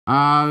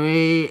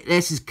Alright,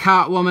 this is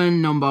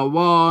Catwoman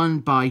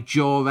 #1 by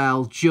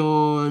Joëlle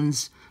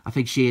Jones. I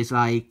think she is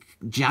like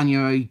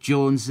January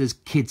Jones's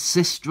kid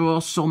sister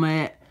or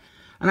something.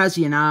 And as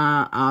you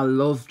know, I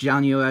love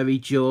January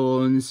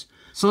Jones.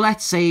 So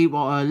let's see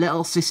what her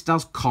little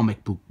sister's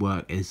comic book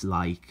work is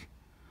like.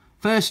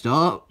 First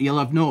up, you'll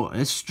have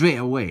noticed straight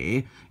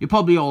away, you're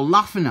probably all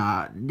laughing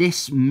at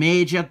this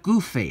major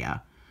goof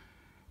here.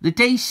 The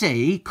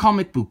DC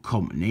comic book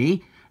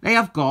company, they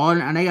have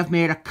gone and they have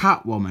made a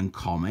Catwoman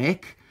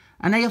comic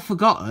and they have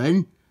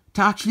forgotten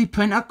to actually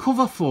print a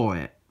cover for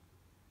it.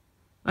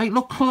 Like,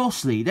 look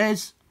closely,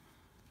 there's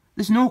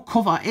no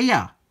cover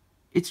here.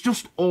 It's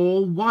just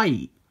all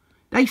white.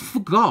 They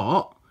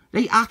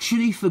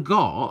actually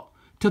forgot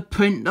to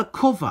print the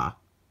cover.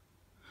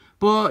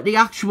 But the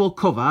actual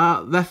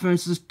cover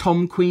references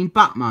Tom Queen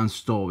Batman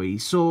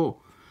stories,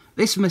 so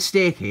this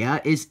mistake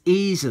here is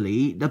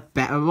easily the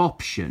better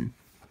option.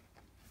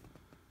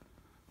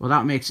 Well,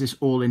 that makes this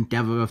whole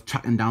endeavour of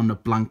tracking down the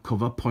blank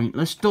cover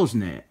pointless,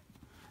 doesn't it?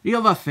 The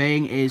other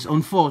thing is,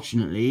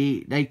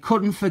 unfortunately, they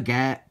couldn't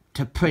forget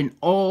to print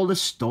all the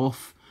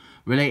stuff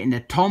relating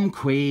to Tom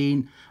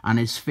Queen and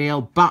his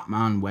failed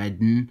Batman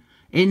wedding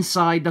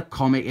inside the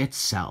comic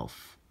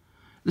itself.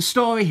 The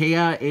story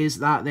here is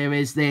that there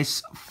is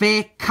this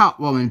fake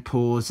Catwoman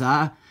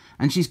poser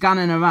and she's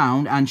going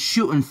around and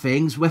shooting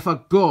things with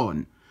a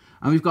gun.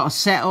 And we've got a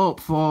setup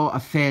for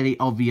a fairly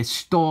obvious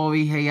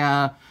story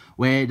here,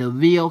 where the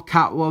real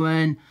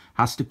Catwoman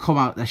has to come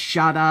out the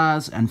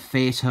shadows and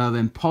face her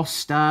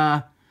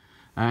imposter.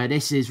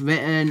 This is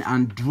written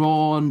and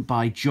drawn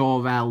by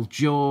Joëlle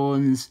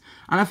Jones,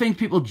 and I think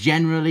people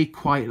generally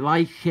quite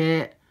like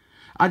it.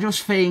 I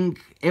just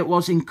think it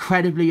was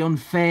incredibly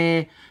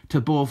unfair to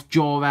both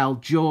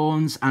Joëlle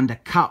Jones and the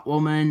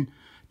Catwoman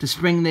to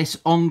spring this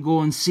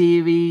ongoing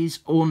series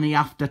only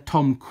after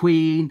Tom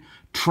Queen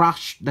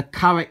trashed the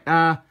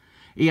character.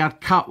 He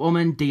had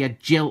Catwoman do a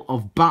jilt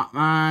of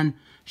Batman.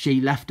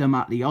 She left him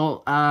at the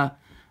altar.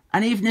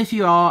 And even if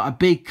you are a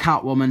big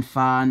Catwoman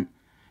fan,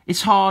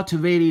 it's hard to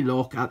really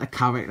look at the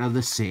character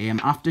the same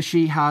after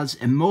she has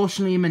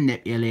emotionally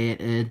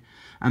manipulated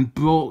and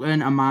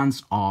broken a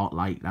man's heart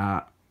like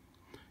that.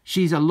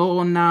 She's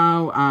alone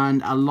now,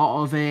 and a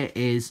lot of it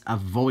is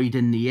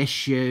avoiding the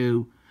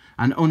issue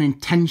and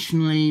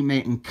unintentionally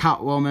making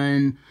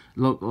Catwoman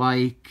look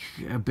like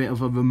a bit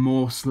of a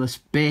remorseless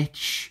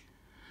bitch.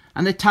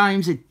 And at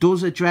times it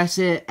does address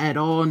it head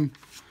on.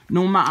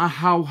 No matter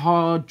how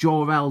hard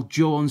Joëlle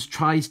Jones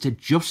tries to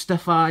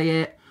justify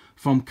it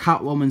from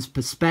Catwoman's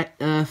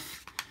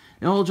perspective,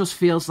 it all just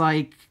feels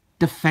like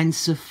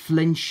defensive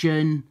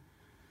flinching.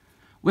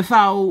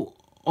 Without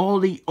all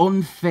the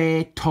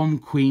unfair Tom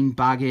Queen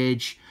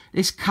baggage,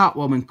 this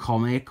Catwoman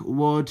comic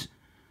would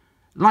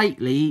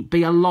likely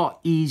be a lot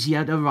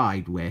easier to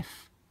ride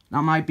with.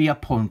 That might be a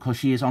pun because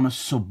she is on a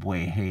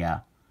subway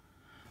here.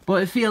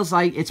 But it feels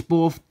like it's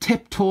both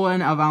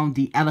tiptoeing around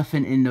the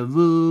elephant in the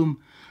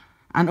room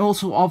and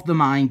also of the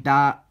mind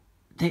that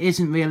there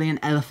isn't really an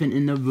elephant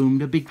in the room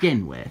to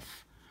begin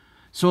with.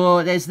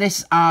 So there's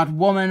this odd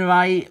woman,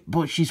 right,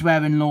 but she's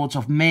wearing loads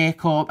of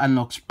makeup and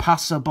looks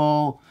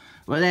passable.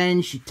 But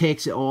then she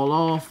takes it all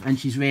off and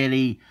she's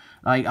really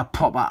like a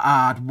proper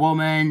odd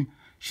woman.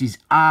 She's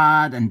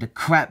odd and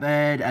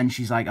decrepit and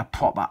she's like a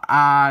proper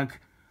hag.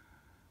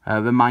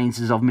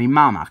 Reminds us of me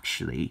mum,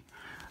 actually.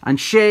 And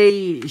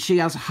she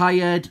has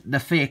hired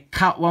the fake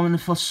Catwoman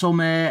for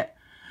something.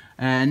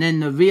 And then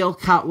the real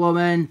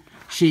Catwoman,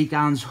 she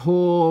goes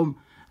home.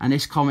 And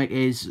this comic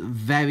is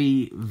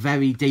very,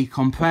 very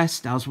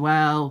decompressed as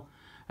well.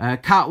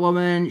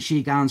 Catwoman,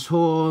 she goes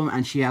home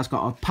and she has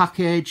got a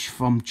package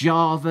from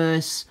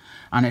Jarvis.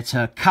 And it's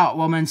her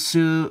Catwoman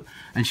suit.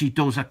 And she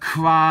does a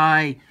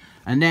cry.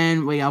 And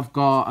then we have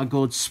got a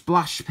good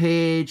splash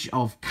page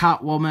of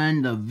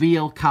Catwoman, the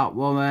real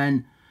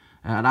Catwoman.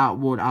 That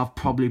would have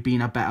probably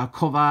been a better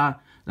cover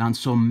than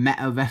some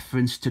meta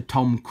reference to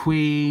Tom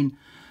Queen.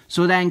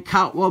 So then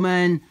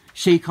Catwoman,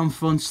 she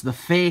confronts the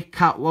fake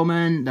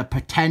Catwoman, the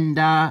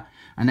pretender,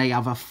 and they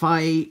have a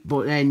fight,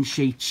 but then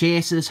she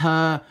chases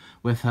her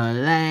with her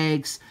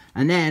legs,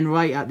 and then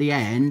right at the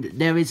end,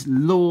 there is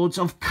loads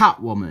of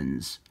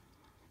Catwomans.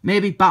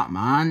 Maybe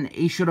Batman,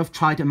 he should have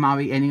tried to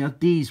marry any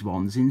of these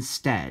ones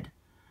instead.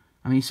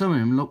 I mean, some of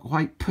them look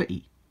quite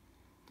pretty.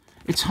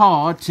 It's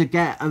hard to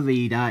get a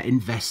reader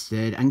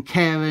invested and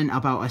caring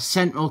about a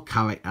central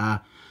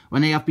character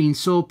when they have been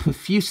so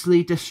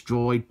profusely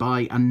destroyed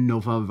by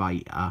another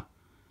writer.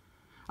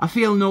 I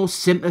feel no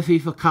sympathy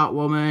for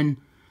Catwoman.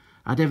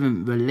 I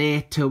didn't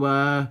relate to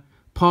her.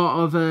 Part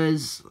of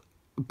us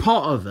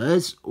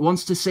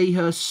wants to see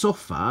her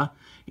suffer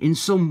in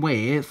some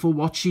way for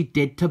what she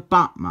did to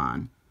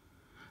Batman.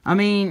 I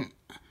mean,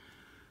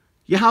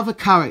 you have a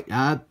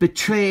character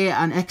betray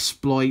and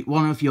exploit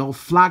one of your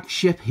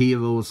flagship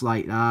heroes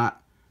like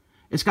that.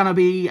 It's going to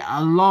be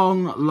a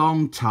long,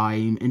 long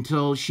time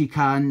until she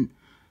can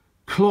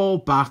claw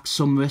back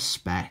some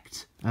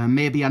respect.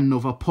 Maybe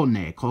another pun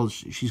there, because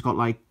she's got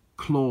like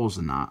claws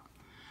and that.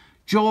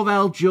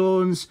 Joëlle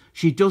Jones,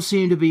 she does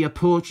seem to be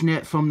approaching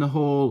it from the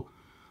whole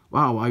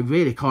wow, I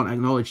really can't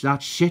acknowledge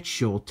that shit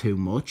show too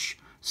much.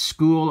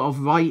 School of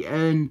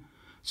Writing.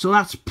 So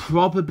that's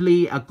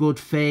probably a good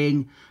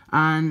thing.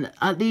 And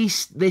at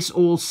least this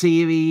whole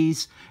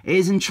series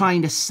isn't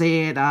trying to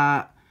say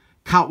that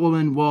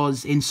Catwoman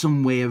was in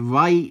some way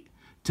right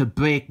to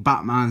break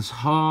Batman's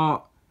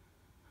heart.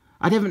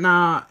 I don't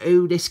know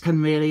who this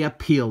can really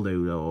appeal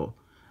to though.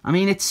 I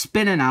mean, it's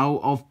spinning out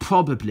of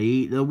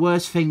probably the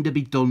worst thing to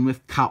be done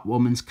with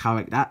Catwoman's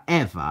character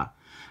ever.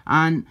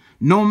 And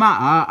no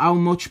matter how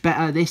much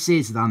better this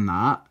is than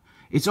that,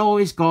 it's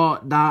always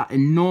got that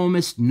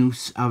enormous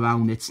noose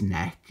around its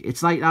neck.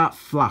 It's like that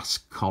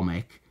Flask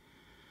comic.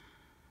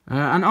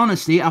 And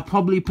honestly, I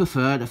probably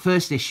prefer the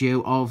first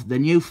issue of the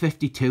New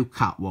 52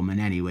 Catwoman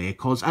anyway,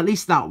 because at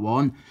least that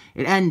one,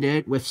 it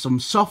ended with some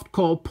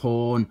softcore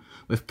porn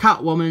with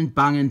Catwoman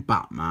banging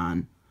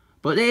Batman.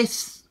 But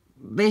this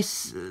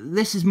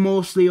is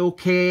mostly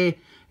okay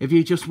if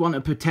you just want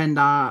to pretend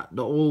that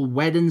the whole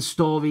wedding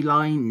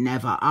storyline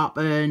never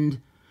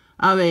happened.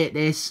 I rate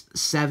this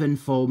 7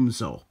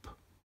 thumbs up.